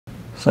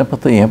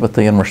Sympathy,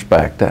 empathy, and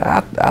respect.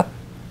 I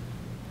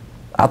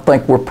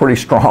think we're pretty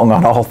strong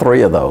on all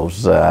three of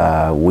those.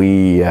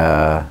 We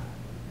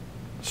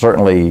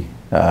certainly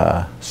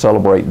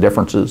celebrate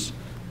differences.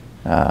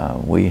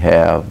 We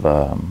have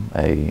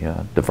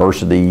a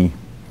diversity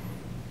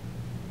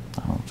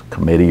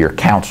committee or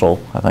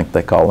council, I think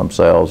they call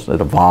themselves.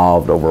 It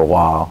evolved over a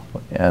while,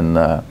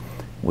 and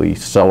we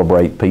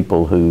celebrate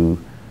people who,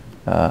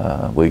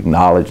 we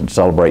acknowledge and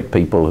celebrate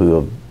people who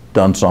have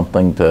done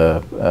something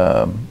to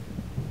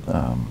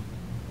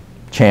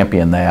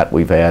champion that.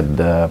 We've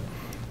had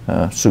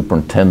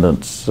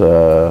superintendents,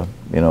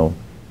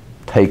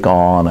 take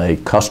on a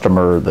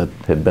customer that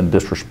had been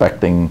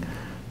disrespecting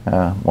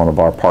one of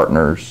our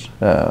partners,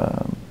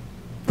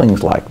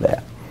 things like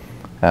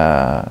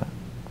that.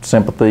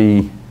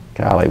 Sympathy,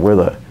 golly, we're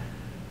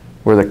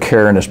the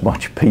caringest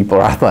bunch of people,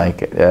 I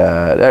think.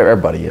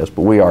 Everybody is,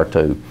 but we are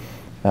too.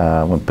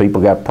 When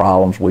people got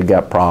problems, we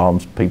got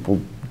problems. People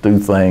do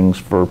things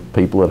for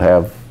people that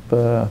have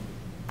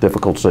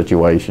difficult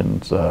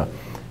situations.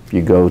 If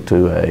you go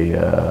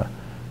to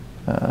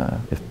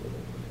if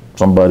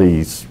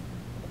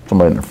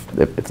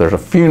there's a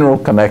funeral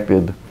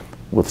connected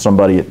with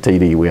somebody at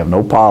TD, we have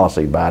no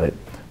policy about it,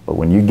 but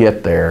when you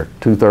get there,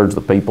 2/3 of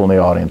the people in the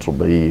audience will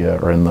be,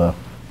 or in the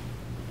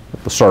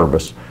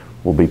service,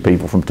 will be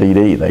people from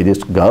TD. They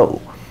just go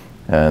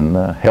and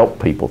help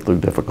people through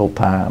difficult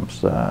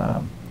times.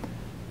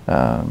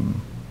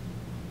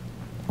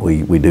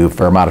 We do a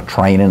fair amount of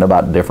training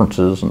about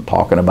differences and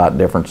talking about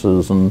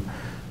differences, and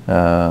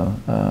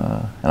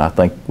I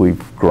think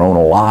we've grown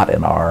a lot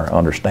in our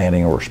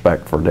understanding and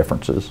respect for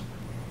differences.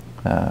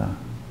 In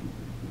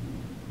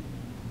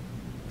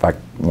fact,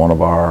 one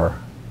of our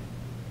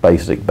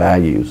basic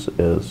values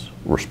is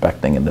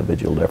respecting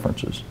individual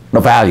differences,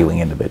 valuing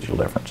individual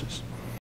differences.